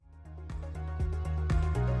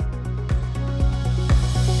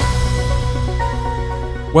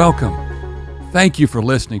Welcome. Thank you for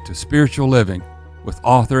listening to Spiritual Living with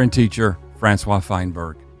author and teacher Francois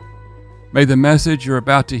Feinberg. May the message you're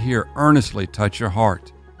about to hear earnestly touch your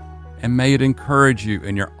heart, and may it encourage you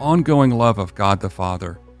in your ongoing love of God the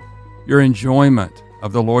Father, your enjoyment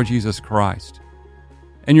of the Lord Jesus Christ,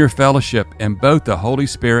 and your fellowship in both the Holy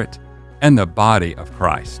Spirit and the body of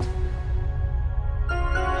Christ.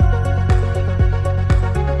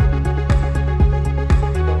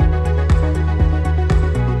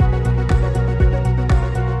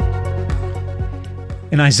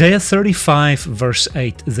 In Isaiah 35, verse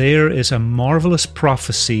 8, there is a marvelous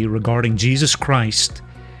prophecy regarding Jesus Christ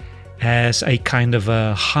as a kind of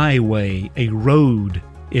a highway, a road,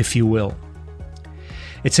 if you will.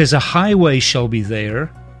 It says, "A highway shall be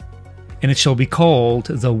there, and it shall be called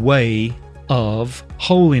the way of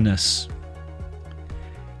holiness.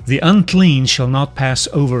 The unclean shall not pass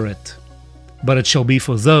over it, but it shall be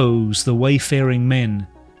for those, the wayfaring men.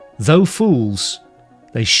 Though fools,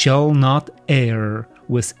 they shall not err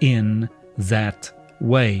within that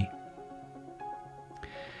way."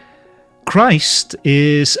 Christ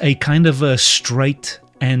is a kind of a straight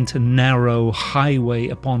and narrow highway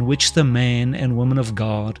upon which the man and woman of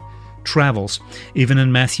God travels. Even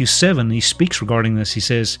in Matthew 7, he speaks regarding this. He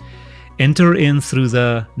says, "Enter in through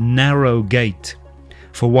the narrow gate,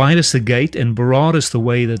 for wide is the gate and broad is the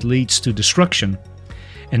way that leads to destruction,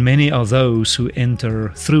 and many are those who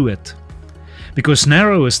enter through it. Because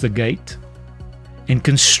narrow is the gate, and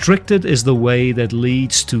constricted is the way that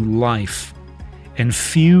leads to life, and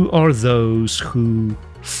few are those who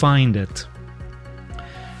find it."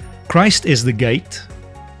 Christ is the gate.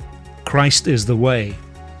 Christ is the way.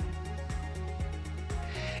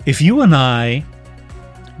 If you and I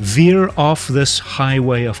veer off this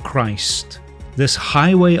highway of Christ, this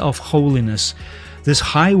highway of holiness, this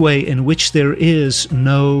highway in which there is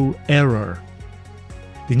no error,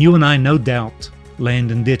 then you and I no doubt land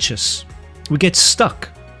in ditches. We get stuck.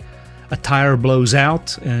 A tire blows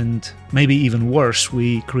out, and maybe even worse,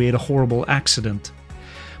 we create a horrible accident.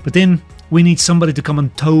 But then we need somebody to come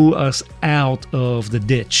and tow us out of the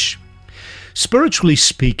ditch. Spiritually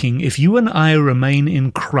speaking, if you and I remain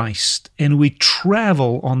in Christ and we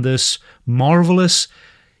travel on this marvelous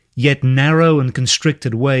yet narrow and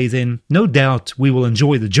constricted way, then no doubt we will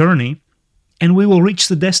enjoy the journey and we will reach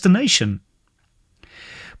the destination.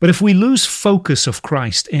 But if we lose focus of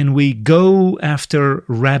Christ and we go after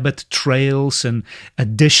rabbit trails and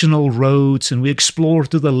additional roads, and we explore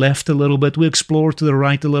to the left a little bit, we explore to the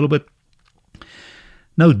right a little bit,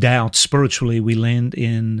 no doubt spiritually we land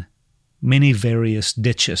in many various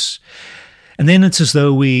ditches. And then it's as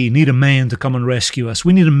though we need a man to come and rescue us.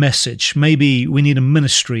 We need a message. Maybe we need a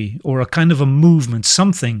ministry or a kind of a movement,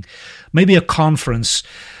 something, maybe a conference,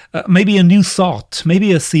 maybe a new thought,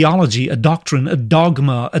 maybe a theology, a doctrine, a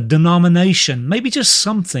dogma, a denomination, maybe just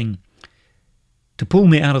something to pull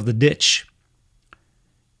me out of the ditch.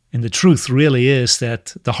 And the truth really is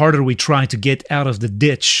that the harder we try to get out of the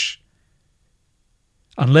ditch,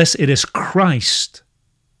 unless it is Christ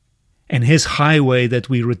and His highway that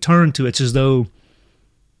we return to, it's as though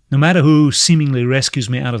no matter who seemingly rescues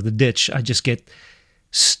me out of the ditch, I just get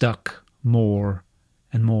stuck more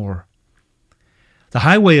and more. The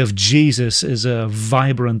highway of Jesus is a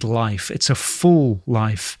vibrant life. It's a full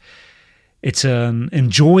life. It's an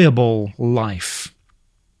enjoyable life.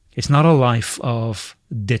 It's not a life of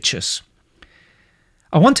ditches.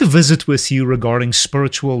 I want to visit with you regarding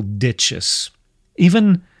spiritual ditches,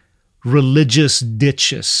 even religious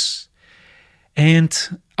ditches. And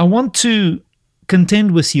I want to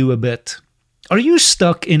contend with you a bit. Are you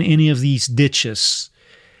stuck in any of these ditches?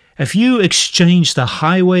 Have you exchanged the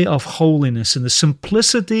highway of holiness and the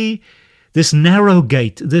simplicity, this narrow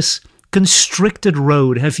gate, this constricted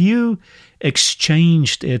road, have you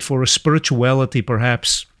exchanged it for a spirituality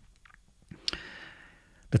perhaps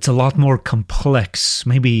that's a lot more complex,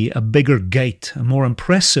 maybe a bigger gate, a more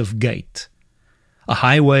impressive gate, a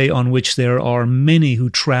highway on which there are many who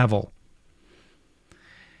travel?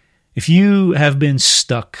 If you have been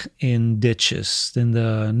stuck in ditches, then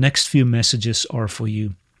the next few messages are for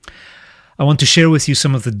you. I want to share with you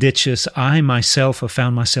some of the ditches I myself have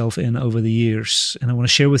found myself in over the years. And I want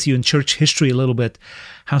to share with you in church history a little bit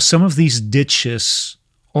how some of these ditches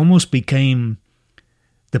almost became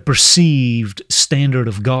the perceived standard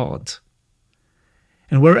of God.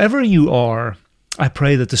 And wherever you are, I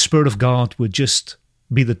pray that the Spirit of God would just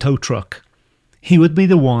be the tow truck. He would be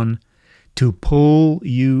the one to pull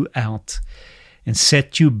you out and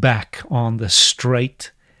set you back on the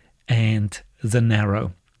straight and the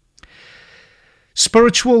narrow.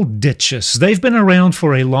 Spiritual ditches, they've been around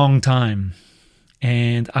for a long time,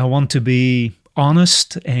 and I want to be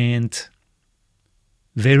honest and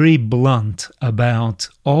very blunt about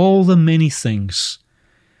all the many things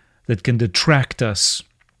that can detract us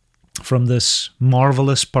from this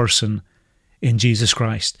marvelous person in Jesus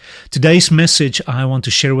Christ. Today's message, I want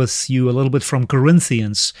to share with you a little bit from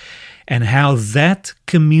Corinthians and how that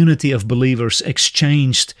community of believers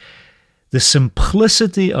exchanged the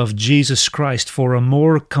simplicity of Jesus Christ for a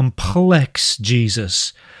more complex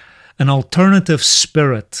Jesus, an alternative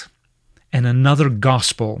spirit, and another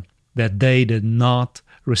gospel that they did not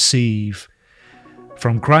receive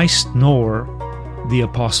from Christ nor the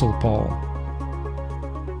Apostle Paul.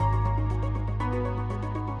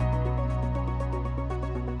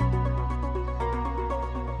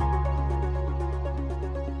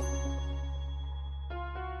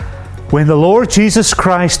 When the Lord Jesus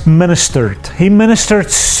Christ ministered, He ministered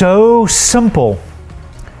so simple,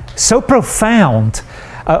 so profound.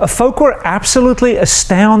 Folk were absolutely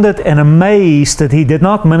astounded and amazed that He did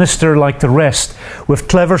not minister like the rest, with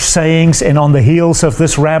clever sayings and on the heels of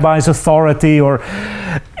this rabbi's authority. Or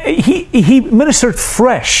He ministered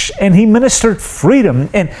fresh, and He ministered freedom,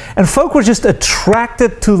 and folk were just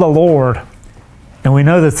attracted to the Lord. And we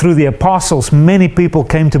know that through the apostles, many people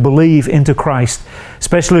came to believe into Christ,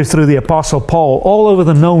 especially through the Apostle Paul. All over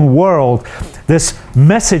the known world, this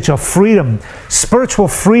message of freedom, spiritual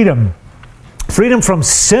freedom, freedom from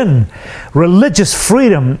sin, religious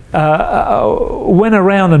freedom went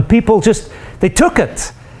around, and people they took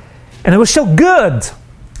it. And it was so good.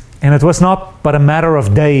 And it was not but a matter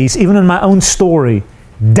of days, even in my own story,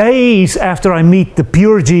 days after I meet the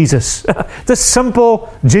pure Jesus, the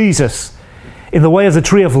simple Jesus, in the way of the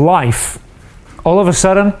tree of life, all of a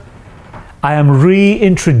sudden, I am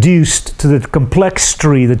reintroduced to the complex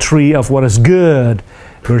tree, the tree of what is good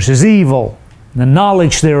versus evil, the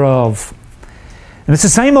knowledge thereof. And it's the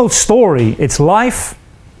same old story. It's life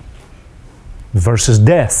versus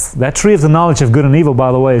death. That tree of the knowledge of good and evil,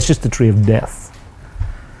 by the way, is just the tree of death.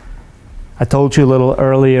 I told you a little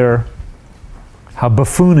earlier how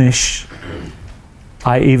buffoonish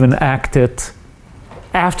I even acted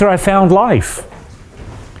after I found life.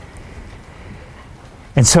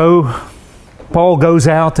 And so Paul goes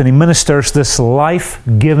out and he ministers this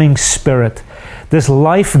life-giving Spirit, this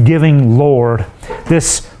life-giving Lord,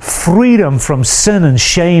 this freedom from sin and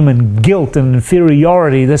shame and guilt and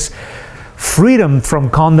inferiority, this freedom from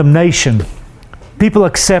condemnation. People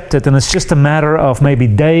accept it, and it's just a matter of maybe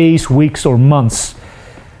days, weeks, or months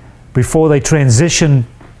before they transition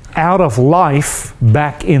out of life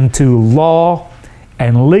back into law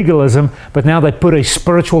and legalism, but now they put a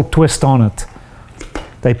spiritual twist on it.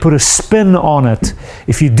 They put a spin on it.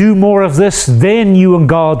 If you do more of this, then you and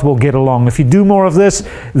God will get along. If you do more of this,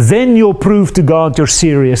 then you'll prove to God you're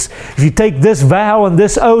serious. If you take this vow and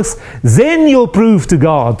this oath, then you'll prove to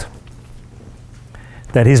God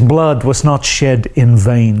that His blood was not shed in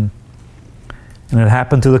vain. And it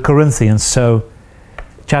happened to the Corinthians. So,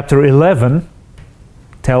 chapter 11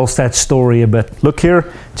 tells that story a bit. Look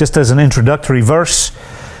here, just as an introductory verse.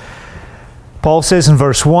 Paul says in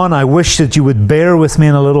verse 1, I wish that you would bear with me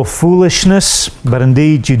in a little foolishness, but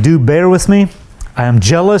indeed you do bear with me. I am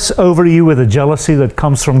jealous over you with a jealousy that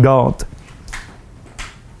comes from God.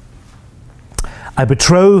 I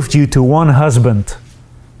betrothed you to one husband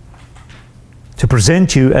to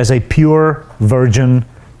present you as a pure virgin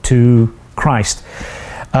to Christ.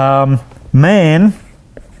 Man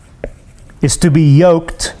is to be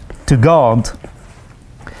yoked to God.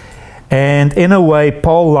 And in a way,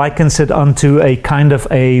 Paul likens it unto a kind of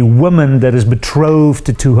a woman that is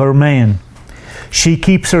betrothed to her man. She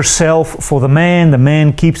keeps herself for the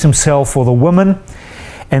man keeps himself for the woman.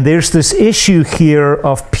 And there's this issue here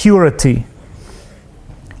of purity.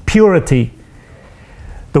 Purity.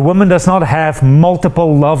 The woman does not have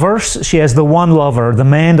multiple lovers. She has the one lover. The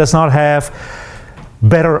man does not have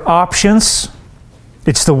better options.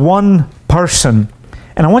 It's the one person.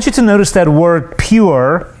 And I want you to notice that word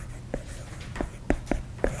pure,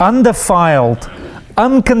 undefiled,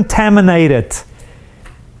 uncontaminated,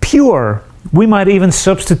 pure. We might even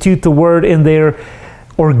substitute the word in there,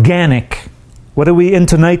 organic. What do we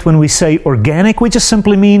intonate when we say organic? We just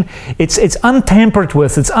simply mean it's untampered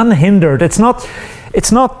with, it's unhindered, it's not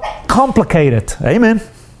complicated. Amen.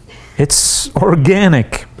 It's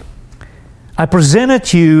organic. I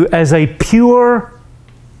presented you as a pure,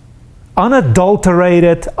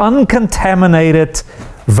 unadulterated, uncontaminated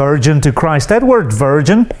virgin to Christ. That word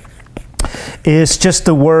virgin is just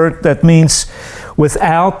a word that means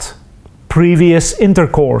without previous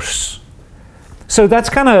intercourse. So that's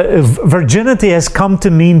kind of, virginity has come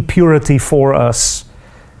to mean purity for us.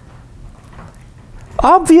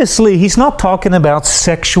 Obviously, he's not talking about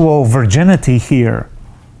sexual virginity here.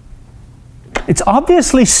 It's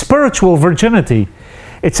obviously spiritual virginity.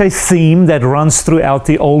 It's a theme that runs throughout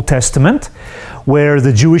the Old Testament, where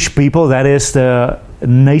the Jewish people, that is the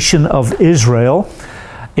nation of Israel,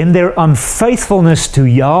 in their unfaithfulness to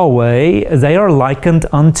Yahweh, they are likened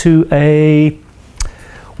unto a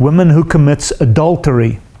woman who commits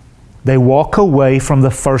adultery. They walk away from the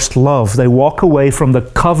first love. They walk away from the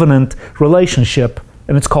covenant relationship,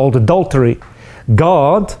 and it's called adultery.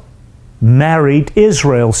 God married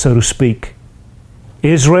Israel, so to speak.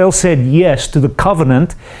 Israel said yes to the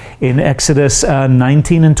covenant in Exodus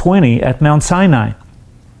 19 and 20 at Mount Sinai.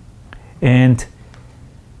 And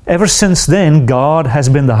ever since then, God has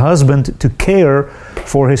been the husband to care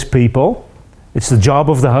for His people. It's the job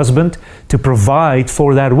of the husband to provide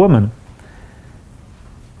for that woman.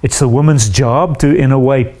 It's the woman's job to, in a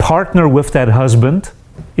way, partner with that husband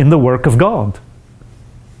in the work of God.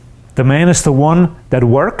 The man is the one that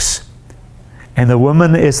works, and the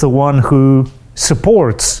woman is the one who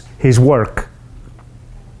supports his work.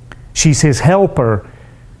 She's his helper.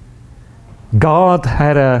 God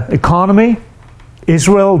had an economy.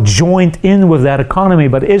 Israel joined in with that economy,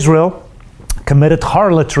 but Israel committed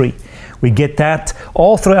harlotry. We get that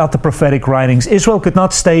all throughout the prophetic writings. Israel could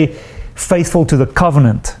not stay faithful to the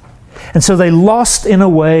covenant. And so they lost, in a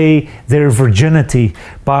way, their virginity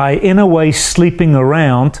by, in a way, sleeping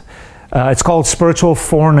around. It's called spiritual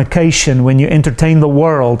fornication, when you entertain the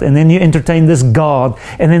world, and then you entertain this God,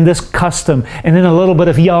 and then this custom, and then a little bit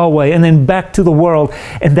of Yahweh, and then back to the world.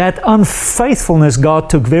 And that unfaithfulness God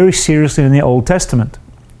took very seriously in the Old Testament.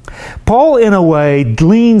 Paul, in a way,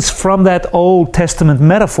 gleans from that Old Testament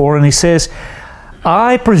metaphor, and he says,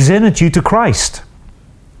 I presented you to Christ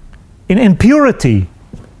in purity.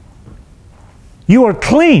 You are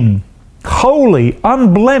clean, holy,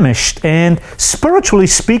 unblemished, and spiritually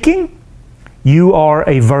speaking, you are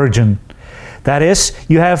a virgin. That is,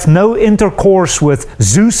 you have no intercourse with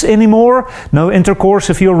Zeus anymore, no intercourse,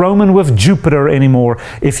 if you're Roman, with Jupiter anymore.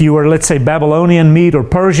 If you are, let's say, Babylonian, Mede, or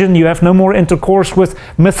Persian, you have no more intercourse with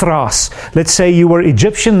Mithras. Let's say you were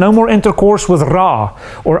Egyptian, no more intercourse with Ra,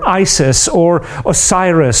 or Isis, or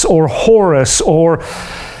Osiris, or Horus, or,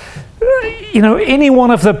 any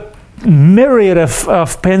one of the myriad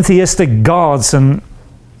of pantheistic gods. And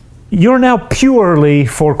you're now purely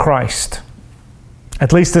for Christ.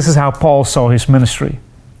 At least this is how Paul saw his ministry.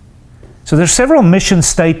 So there's several mission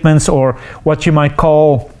statements, or what you might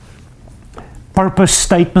call purpose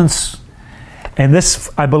statements. And this,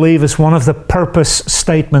 I believe, is one of the purpose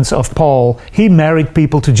statements of Paul. He married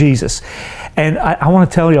people to Jesus. And I want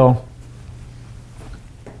to tell y'all,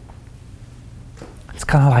 it's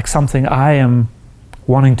kind of like something I am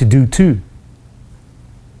wanting to do too.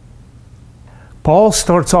 Paul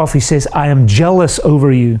starts off, he says, I am jealous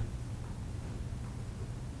over you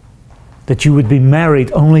that you would be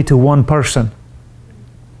married only to one person.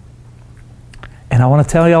 And I want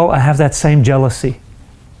to tell y'all, I have that same jealousy.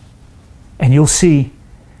 And you'll see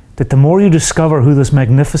that the more you discover who this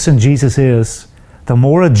magnificent Jesus is, the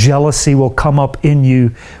more a jealousy will come up in you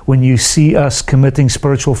when you see us committing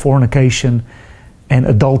spiritual fornication and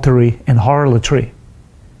adultery and harlotry.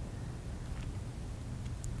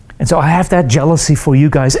 And so I have that jealousy for you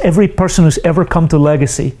guys. Every person who's ever come to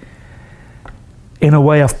Legacy, in a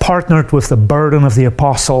way, have partnered with the burden of the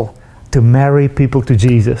apostle to marry people to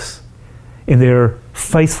Jesus in their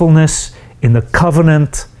faithfulness, in the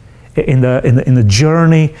covenant, in the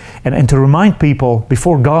journey, and to remind people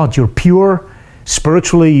before God, you're pure.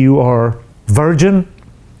 Spiritually, you are virgin.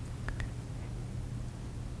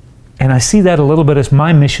 And I see that a little bit as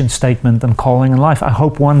my mission statement and calling in life. I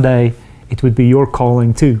hope one day it would be your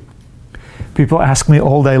calling too. People ask me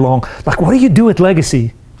all day long, like, what do you do at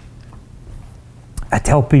Legacy? I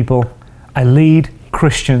tell people, I lead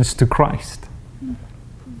Christians to Christ.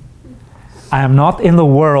 I am not in the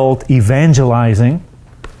world evangelizing.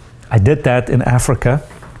 I did that in Africa.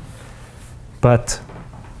 But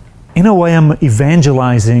in a way, I'm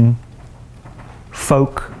evangelizing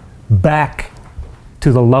folk back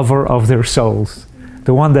to the lover of their souls,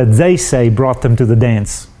 the one that they say brought them to the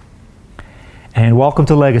dance. And welcome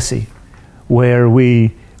to Legacy, where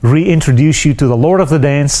we reintroduce you to the Lord of the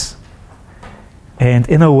dance. And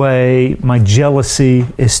in a way, my jealousy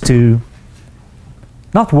is to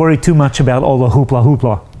not worry too much about all the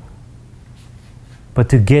hoopla, but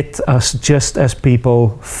to get us just as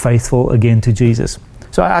people faithful again to Jesus.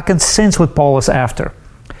 So I can sense what Paul is after.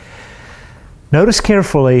 Notice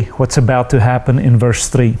carefully what's about to happen in verse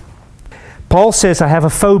 3. Paul says, I have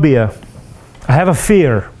a phobia. I have a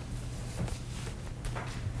fear.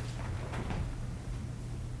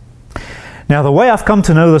 Now, the way I've come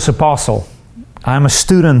to know this apostle, I'm a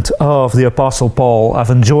student of the Apostle Paul. I've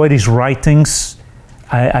enjoyed his writings.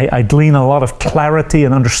 I glean a lot of clarity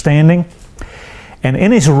and understanding. And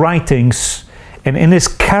in his writings and in his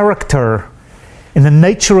character, in the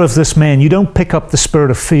nature of this man, you don't pick up the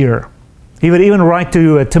spirit of fear. He would even write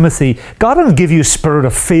to Timothy, God didn't give you a spirit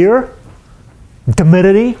of fear,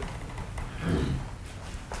 timidity.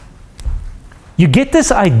 You get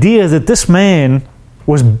this idea that this man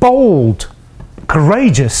was bold,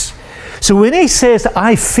 courageous. So when he says,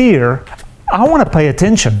 I fear, I want to pay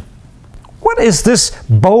attention. What is this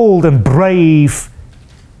bold and brave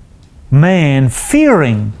man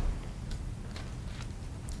fearing?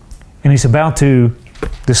 And he's about to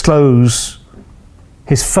disclose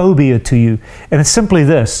his phobia to you. And it's simply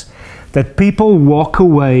this, that people walk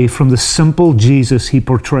away from the simple Jesus he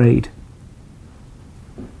portrayed.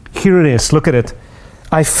 Here it is, look at it.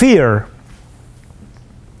 I fear,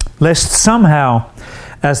 lest somehow,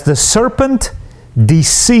 as the serpent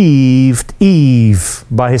deceived Eve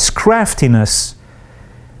by his craftiness,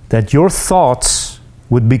 that your thoughts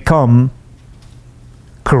would become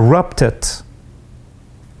corrupted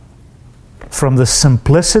from the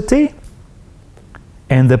simplicity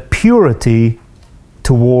and the purity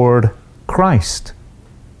toward Christ.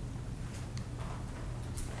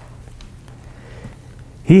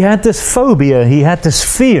 He had this phobia, he had this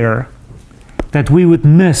fear that we would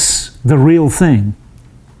miss the real thing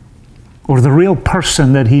or the real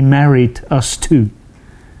person that he married us to.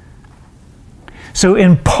 So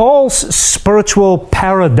in Paul's spiritual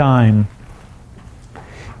paradigm,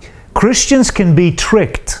 Christians can be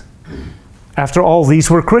tricked. After all, these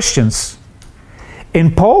were Christians.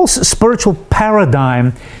 In Paul's spiritual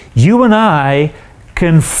paradigm, you and I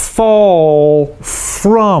can fall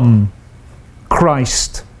from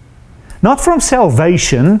Christ. Not from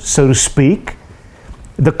salvation, so to speak.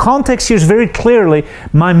 The context here is very clearly,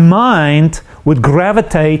 my mind would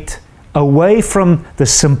gravitate away from the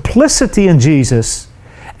simplicity in Jesus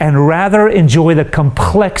and rather enjoy the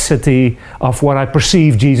complexity of what I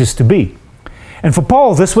perceive Jesus to be. And for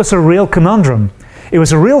Paul, this was a real conundrum. It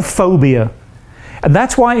was a real phobia. And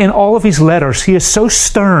that's why in all of his letters, he is so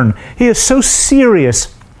stern. He is so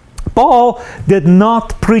serious. Paul did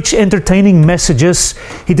not preach entertaining messages.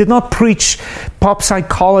 He did not preach pop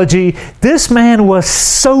psychology. This man was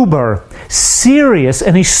sober, serious,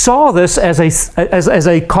 and he saw this as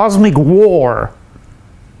a cosmic war.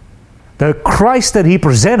 The Christ that he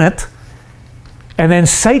presented, and then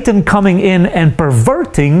Satan coming in and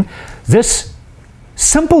perverting this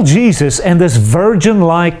simple Jesus and this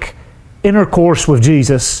virgin-like intercourse with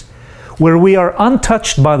Jesus, where we are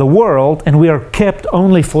untouched by the world and we are kept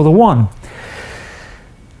only for the one.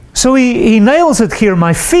 So he nails it here.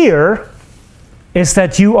 My fear is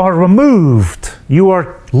that you are removed, you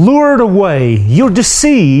are lured away, you're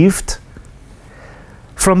deceived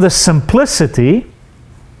from the simplicity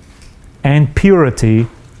and purity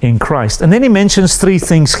in Christ. And then he mentions three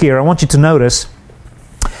things here. I want you to notice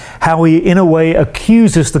how he, in a way,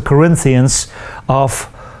 accuses the Corinthians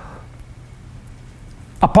of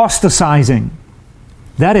apostatizing.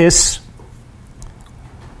 That is,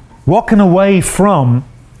 walking away from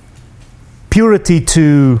purity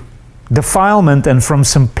to defilement and from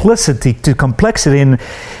simplicity to complexity. And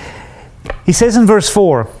he says in verse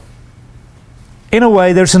 4, in a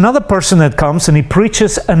way, there's another person that comes and he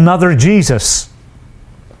preaches another Jesus,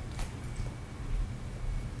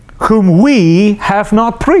 whom we have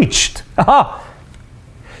not preached. Aha!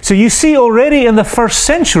 So you see already in the first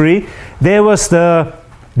century, there was the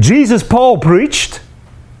Jesus Paul preached,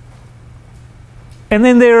 and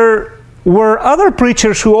then there were other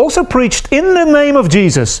preachers who also preached in the name of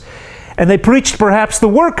Jesus, and they preached perhaps the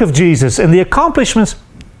work of Jesus and the accomplishments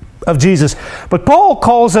of Jesus. But Paul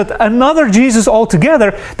calls it another Jesus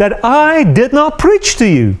altogether that I did not preach to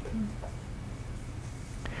you.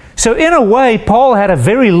 So in a way, Paul had a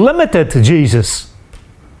very limited Jesus.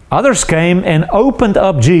 Others came and opened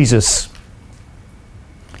up Jesus.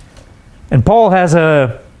 And Paul has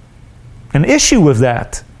an issue with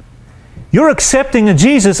that. You're accepting a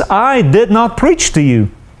Jesus I did not preach to you,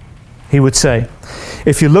 he would say.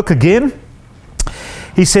 If you look again,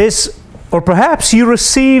 he says, or perhaps you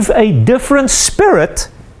receive a different spirit,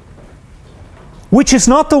 which is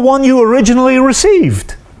not the one you originally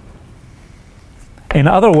received. In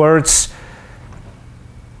other words,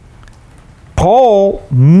 Paul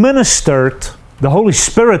ministered the Holy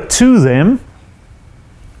Spirit to them,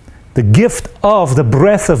 the gift of the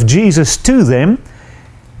breath of Jesus to them,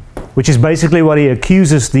 which is basically what he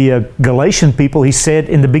accuses the Galatian people. He said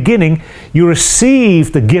in the beginning, you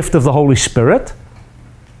received the gift of the Holy Spirit,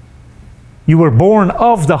 You were born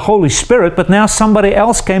of the Holy Spirit, but now somebody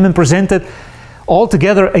else came and presented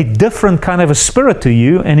altogether a different kind of a spirit to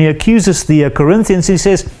you. And he accuses the Corinthians. He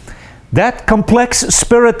says, that complex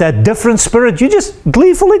spirit, that different spirit, you just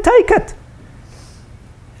gleefully take it.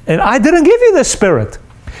 And I didn't give you this spirit.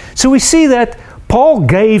 So we see that Paul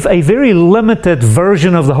gave a very limited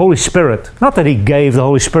version of the Holy Spirit. Not that he gave the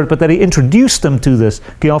Holy Spirit, but that he introduced them to this.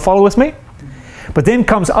 Can you all follow with me? But then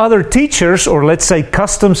comes other teachers, or let's say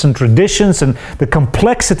customs and traditions and the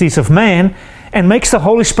complexities of man, and makes the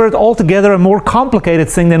Holy Spirit altogether a more complicated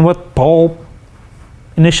thing than what Paul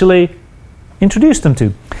initially introduced them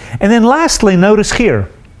to. And then lastly, notice here,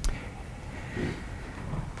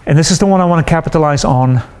 and this is the one I want to capitalize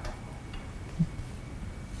on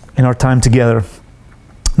in our time together.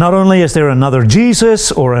 Not only is there another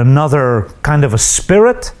Jesus or another kind of a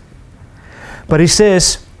spirit, but he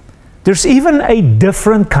says there's even a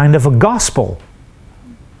different kind of a gospel,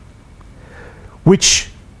 which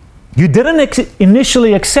you didn't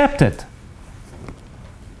initially accept it.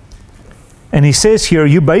 And he says here,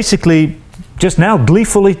 you basically just now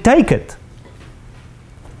gleefully take it.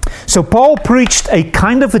 So Paul preached a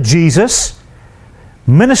kind of a Jesus,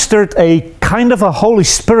 ministered a kind of a Holy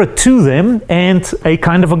Spirit to them, and a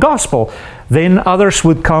kind of a gospel. Then others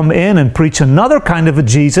would come in and preach another kind of a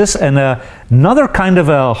Jesus and another kind of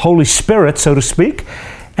a Holy Spirit, so to speak,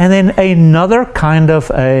 and then another kind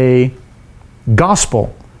of a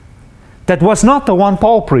gospel that was not the one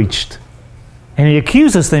Paul preached. And he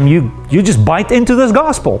accuses them, you just bite into this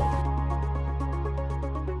gospel.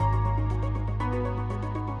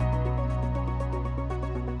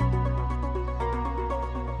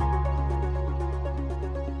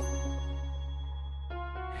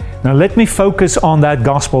 Now let me focus on that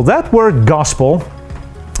gospel. That word gospel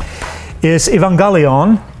is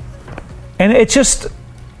evangelion, and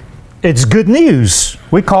it's good news.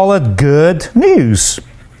 We call it good news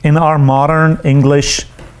in our modern English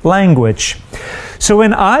language. So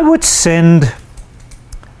when I would send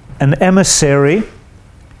an emissary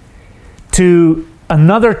to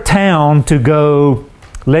another town to go,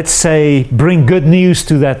 let's say, bring good news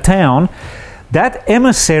to that town, that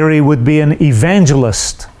emissary would be an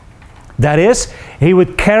evangelist. That is, he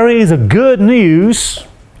would carry the good news,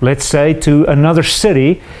 let's say, to another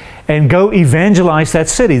city and go evangelize that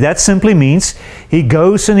city. That simply means he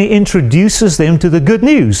goes and he introduces them to the good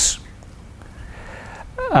news.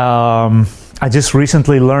 I just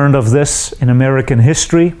recently learned of this in American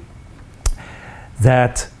history,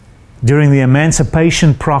 that during the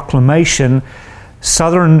Emancipation Proclamation,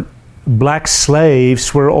 Southern black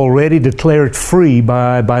slaves were already declared free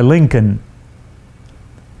by Lincoln.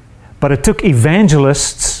 But it took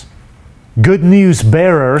evangelists, good news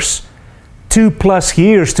bearers, 2+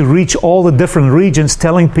 years to reach all the different regions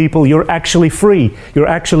telling people you're actually free, you're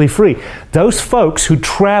actually free. Those folks who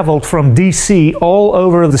traveled from D.C. all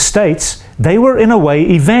over the States, they were in a way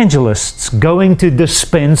evangelists going to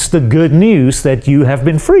dispense the good news that you have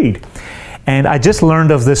been freed. And I just learned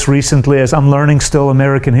of this recently as I'm learning still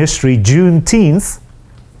American history. Juneteenth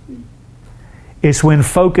is when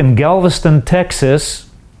folk in Galveston, Texas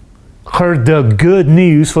heard the good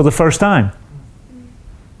news for the first time.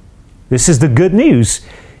 This is the good news.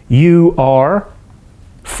 You are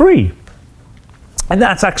free. And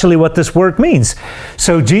that's actually what this word means.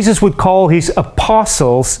 So Jesus would call his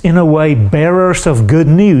apostles, in a way, bearers of good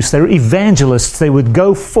news. They're evangelists. They would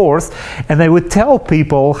go forth and they would tell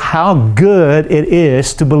people how good it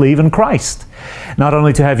is to believe in Christ. Not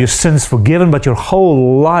only to have your sins forgiven, but your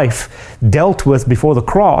whole life dealt with before the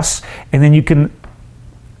cross. And then you can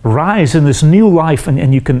rise in this new life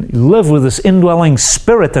and you can live with this indwelling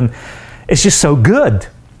spirit, and it's just so good.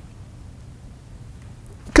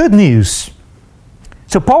 Good news.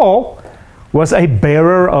 So Paul was a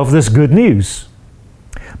bearer of this good news.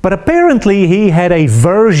 But apparently he had a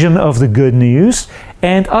version of the good news,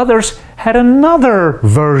 and others had another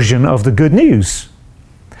version of the good news.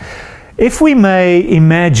 If we may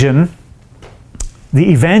imagine the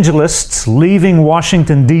evangelists leaving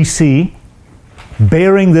Washington, D.C.,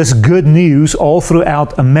 bearing this good news all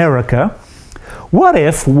throughout America, what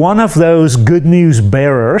if one of those good news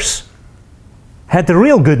bearers had the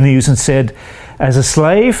real good news and said, as a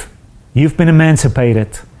slave, you've been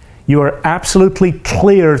emancipated. You are absolutely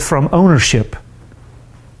cleared from ownership.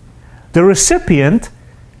 The recipient,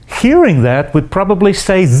 hearing that, would probably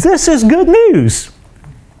say, this is good news.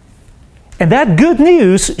 And that good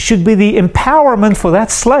news should be the empowerment for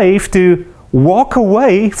that slave to walk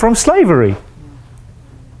away from slavery.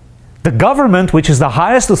 The government, which is the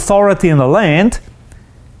highest authority in the land,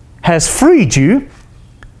 has freed you.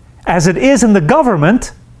 As it is in the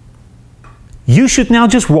government, You should now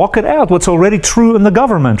just walk it out, what's already true in the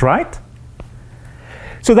government, right?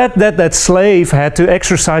 So that slave had to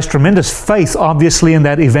exercise tremendous faith, obviously, in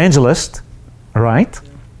that evangelist, right?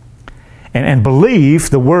 And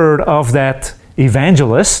believe the word of that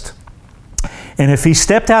evangelist. And if he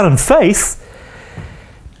stepped out in faith,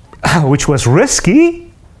 which was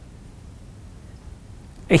risky,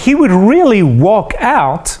 he would really walk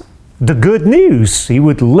out the good news. He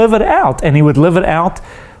would live it out, and he would live it out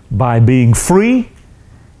by being free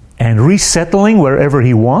and resettling wherever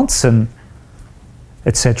he wants, and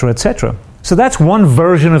etc., etc. So that's one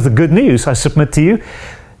version of the good news, I submit to you.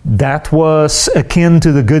 That was akin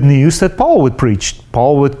to the good news that Paul would preach.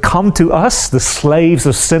 Paul would come to us, the slaves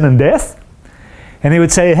of sin and death, and he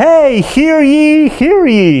would say, hey, hear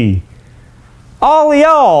ye, all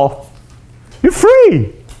y'all, you're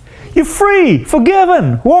free. You're free,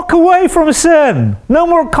 forgiven, walk away from sin. No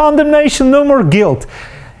more condemnation, no more guilt.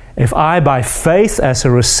 If I, by faith, as a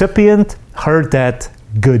recipient, heard that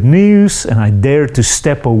good news and I dared to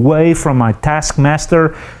step away from my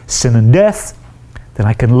taskmaster, sin and death, then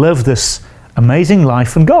I can live this amazing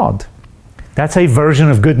life in God. That's a version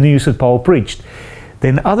of good news that Paul preached.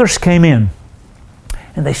 Then others came in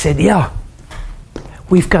and they said, yeah,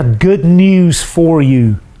 we've got good news for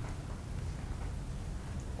you.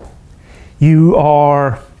 You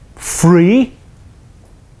are free,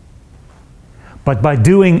 but by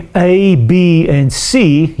doing A, B, and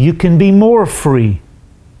C, you can be more free.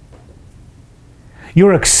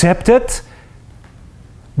 You're accepted,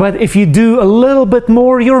 but if you do a little bit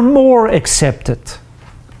more, you're more accepted.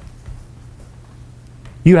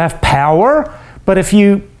 You have power, but if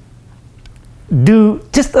you do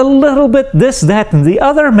just a little bit this, that, and the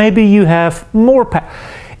other, maybe you have more power.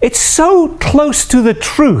 It's so close to the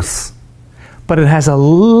truth, but it has a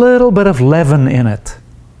little bit of leaven in it.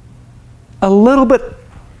 A little bit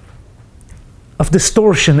of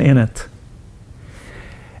distortion in it.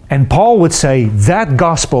 And Paul would say, that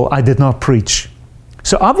gospel I did not preach.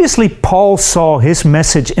 So obviously Paul saw his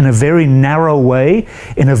message in a very narrow way,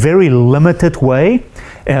 in a very limited way.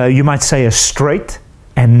 You might say a straight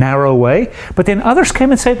and narrow way. But then others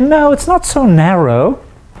came and said, no, it's not so narrow.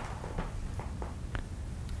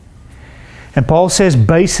 And Paul says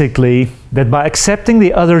basically that by accepting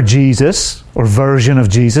the other Jesus, or version of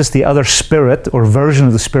Jesus, the other Spirit, or version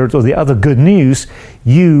of the Spirit, or the other good news,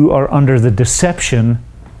 you are under the deception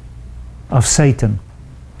of Satan,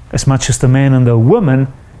 as much as the man and the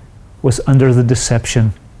woman was under the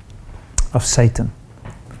deception of Satan.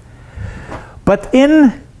 But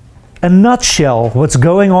in a nutshell, what's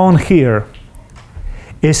going on here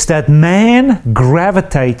is that man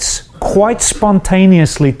gravitates quite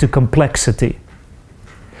spontaneously to complexity,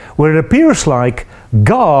 where it appears like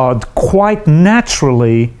God quite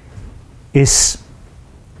naturally is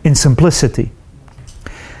in simplicity.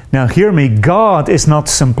 Now hear me, God is not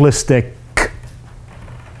simplistic.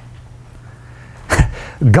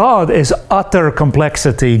 God is utter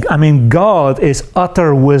complexity. I mean, God is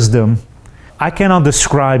utter wisdom. I cannot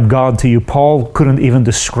describe God to you. Paul couldn't even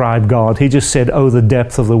describe God. He just said, oh, the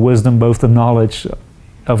depth of the wisdom, both the knowledge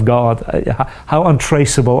of God. How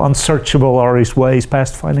untraceable, unsearchable are His ways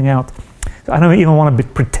past finding out. I don't even want to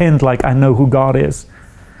pretend like I know who God is.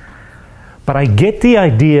 But I get the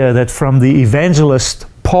idea that from the evangelist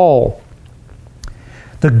Paul,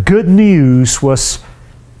 the good news was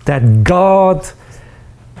that God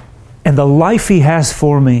and the life He has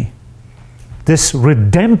for me, this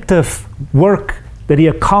redemptive work that He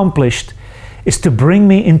accomplished, is to bring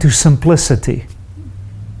me into simplicity.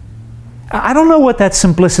 I don't know what that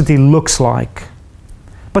simplicity looks like,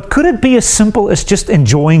 but could it be as simple as just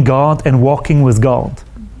enjoying God and walking with God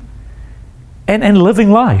and living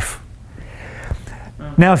life?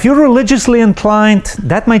 Now, if you're religiously inclined,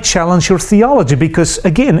 that might challenge your theology, because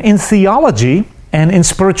again, in theology and in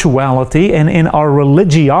spirituality and in our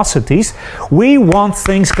religiosities, we want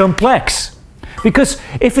things complex. Because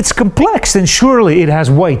if it's complex, then surely it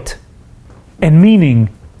has weight and meaning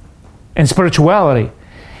and spirituality.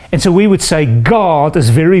 And so we would say God is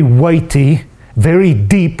very weighty, very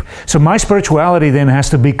deep. So my spirituality then has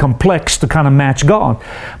to be complex to kind of match God.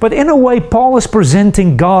 But in a way, Paul is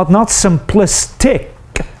presenting God not simplistic.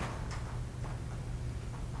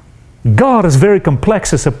 God is very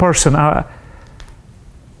complex as a person.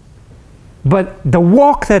 But the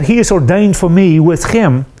walk that He has ordained for me with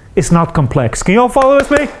Him is not complex. Can you all follow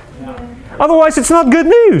with me? Yeah. Otherwise, it's not good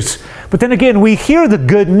news. But then again, we hear the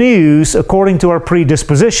good news according to our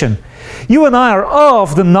predisposition. You and I are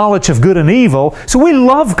of the knowledge of good and evil, so we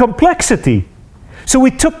love complexity. So we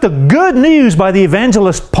took the good news by the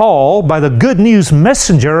evangelist Paul, by the good news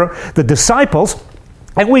messenger, the disciples,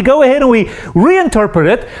 And we go ahead and we reinterpret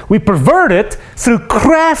it, we pervert it through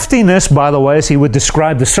craftiness, by the way, as he would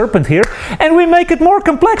describe the serpent here, and we make it more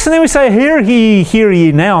complex, and then we say, hear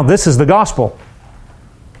ye now, this is the gospel.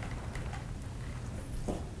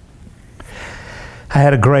 I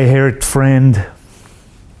had a gray-haired friend,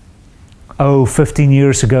 15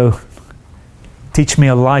 years ago, teach me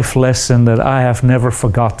a life lesson that I have never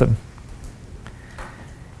forgotten.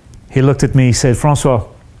 He looked at me, he said, Francois,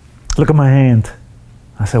 look at my hand.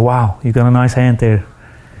 I said, wow, you got a nice hand there.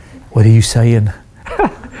 What are you saying?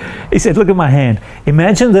 He said, look at my hand.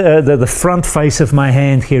 Imagine the front face of my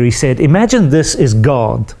hand here. He said, imagine this is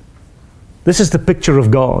God. This is the picture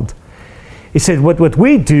of God. He said, what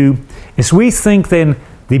we do is we think then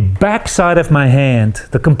the back side of my hand,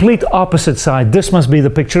 the complete opposite side, this must be the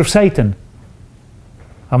picture of Satan.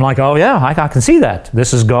 I'm like, oh yeah, I can see that.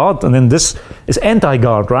 This is God, and then this is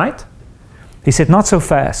anti-God, right? He said, not so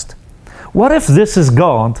fast. What if this is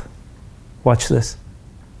God? Watch this.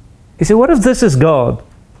 He said, what if this is God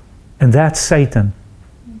and that's Satan?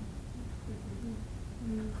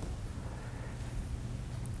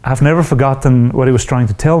 I've never forgotten what he was trying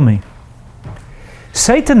to tell me.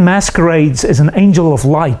 Satan masquerades as an angel of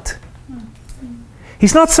light.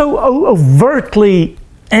 He's not so overtly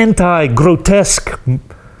anti-grotesque.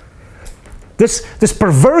 This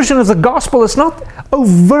perversion of the gospel is not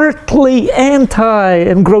overtly anti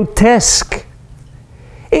and grotesque.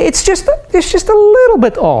 It's just a little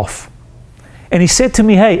bit off. And he said to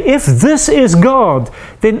me, hey, if this is God,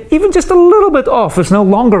 then even just a little bit off is no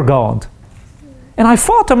longer God. And I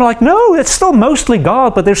fought him like, no, it's still mostly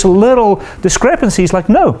God, but there's a little discrepancy. He's like,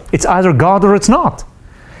 no, it's either God or it's not.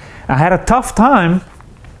 I had a tough time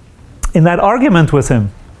in that argument with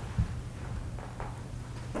him.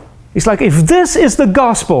 He's like, if this is the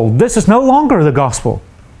gospel, this is no longer the gospel.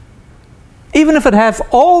 Even if it has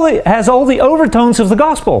all the overtones of the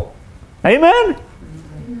gospel. Amen?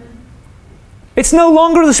 It's no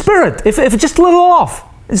longer the Spirit. If it's just a little off.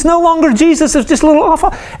 It's no longer Jesus, it's just a little off.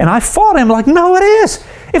 And I fought him like, no, it is.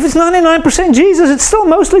 If it's 99% Jesus, it's still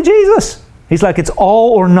mostly Jesus. He's like, it's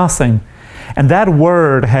all or nothing. And that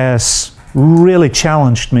word has really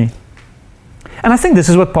challenged me. And I think this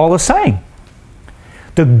is what Paul is saying.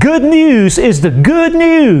 The good news is the good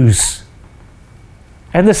news.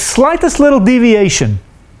 And the slightest little deviation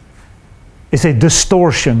is a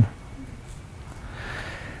distortion.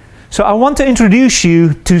 So I want to introduce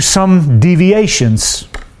you to some deviations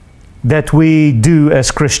that we do as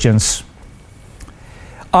Christians.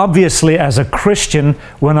 Obviously, as a Christian,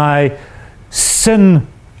 when I sin,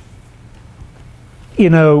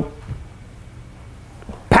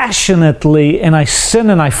 passionately, and I sin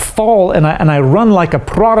and I fall and I run like a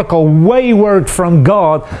prodigal wayward from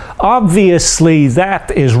God, obviously that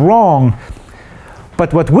is wrong.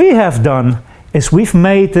 But what we have done is we've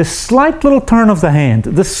made this slight little turn of the hand,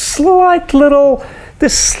 this slight little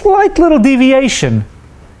deviation.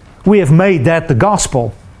 We have made that the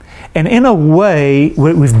gospel. And in a way,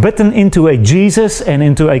 we've bitten into a Jesus and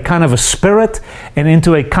into a kind of a spirit and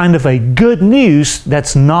into a kind of a good news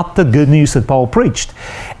that's not the good news that Paul preached.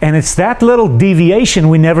 And it's that little deviation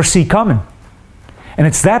we never see coming. And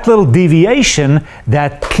it's that little deviation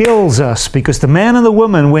that kills us, because the man and the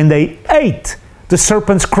woman, when they ate the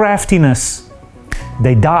serpent's craftiness,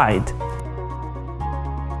 they died.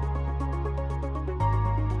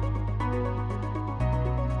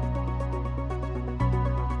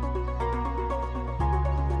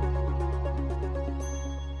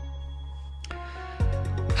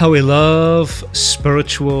 How we love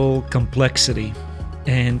spiritual complexity.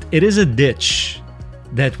 And it is a ditch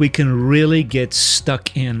that we can really get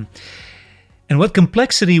stuck in. And what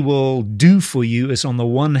complexity will do for you is, on the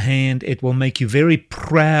one hand, it will make you very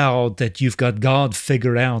proud that you've got God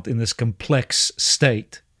figured out in this complex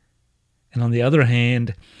state. And on the other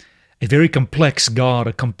hand, a very complex God,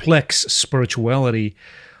 a complex spirituality,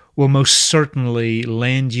 will most certainly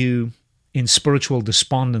land you in spiritual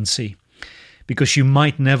despondency, because you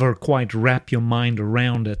might never quite wrap your mind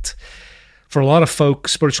around it. For a lot of folk,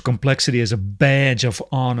 spiritual complexity is a badge of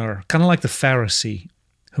honor, kind of like the Pharisee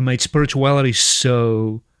who made spirituality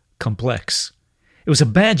so complex. It was a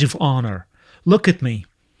badge of honor. Look at me.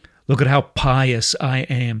 Look at how pious I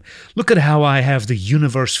am. Look at how I have the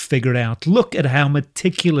universe figured out. Look at how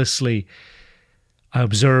meticulously I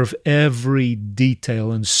observe every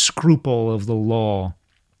detail and scruple of the law.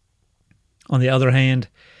 On the other hand,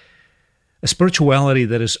 a spirituality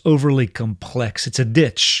that is overly complex, it's a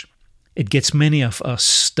ditch. It gets many of us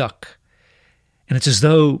stuck. And it's as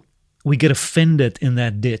though we get offended in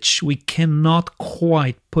that ditch. We cannot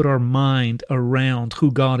quite put our mind around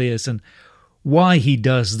who God is and why He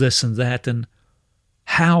does this and that and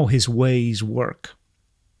how his ways work.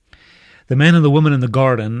 The man and the woman in the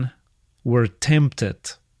garden were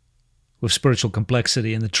tempted with spiritual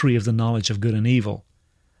complexity in the tree of the knowledge of good and evil.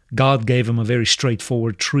 God gave him a very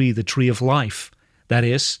straightforward tree, the tree of life. That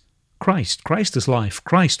is, Christ. Christ is life.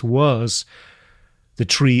 Christ was the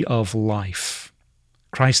tree of life.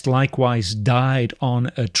 Christ likewise died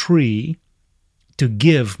on a tree to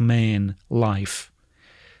give man life.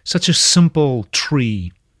 Such a simple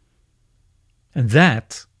tree. And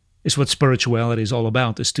that is what spirituality is all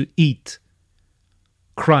about, is to eat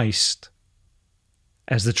Christ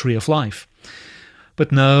as the tree of life.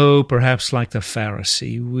 But no, perhaps like the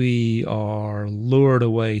Pharisee, we are lured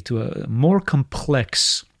away to a more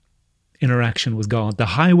complex interaction with God.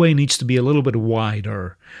 The highway needs to be a little bit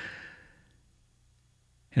wider.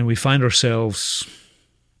 And we find ourselves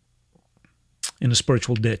in a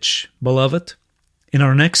spiritual ditch. Beloved, in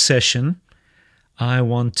our next session, I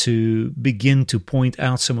want to begin to point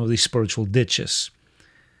out some of these spiritual ditches.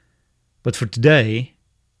 But for today,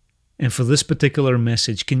 and for this particular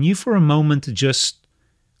message, can you for a moment just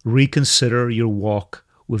reconsider your walk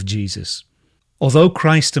with Jesus? Although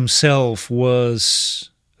Christ himself was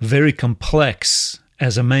very complex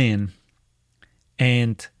as a man,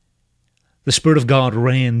 and the Spirit of God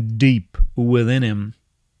ran deep within him,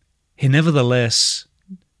 he nevertheless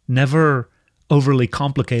never overly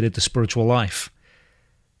complicated the spiritual life.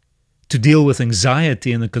 To deal with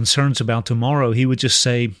anxiety and the concerns about tomorrow, he would just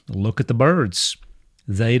say, look at the birds.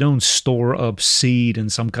 They don't store up seed in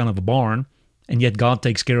some kind of a barn, and yet God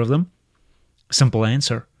takes care of them. Simple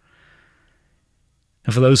answer.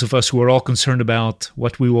 And for those of us who are all concerned about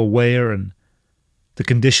what we will wear and the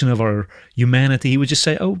condition of our humanity, he would just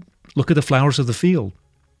say, oh, look at the flowers of the field.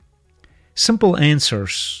 Simple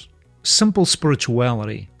answers, simple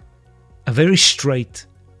spirituality, a very straight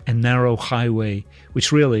and narrow highway,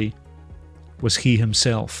 which really was he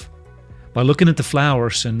himself. By looking at the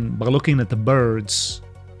flowers and by looking at the birds,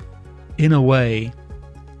 in a way,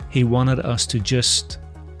 he wanted us to just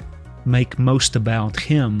make most about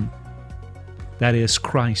him, that is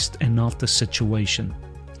Christ, and not the situation.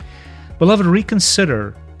 Beloved,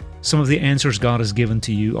 reconsider some of the answers God has given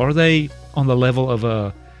to you. Are they on the level of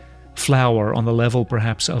a flower, on the level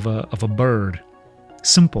perhaps of a bird?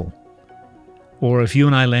 Simple. Or if you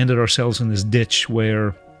and I landed ourselves in this ditch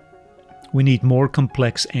where we need more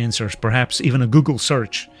complex answers, perhaps even a Google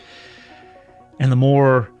search. And the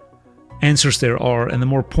more answers there are, and the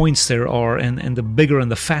more points there are, and the bigger and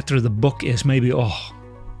the fatter the book is, maybe,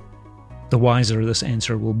 the wiser this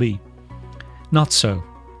answer will be. Not so.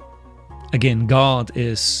 Again, God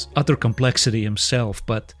is utter complexity himself,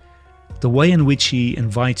 but the way in which he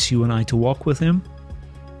invites you and I to walk with him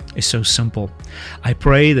is so simple. I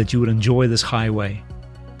pray that you would enjoy this highway.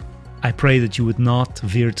 I pray that you would not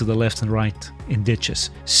veer to the left and right in ditches.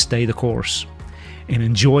 Stay the course and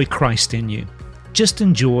enjoy Christ in you. Just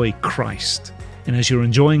enjoy Christ. And as you're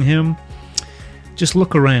enjoying him, just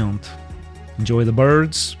look around. Enjoy the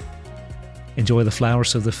birds. Enjoy the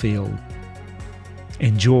flowers of the field.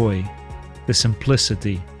 Enjoy the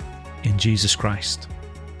simplicity in Jesus Christ.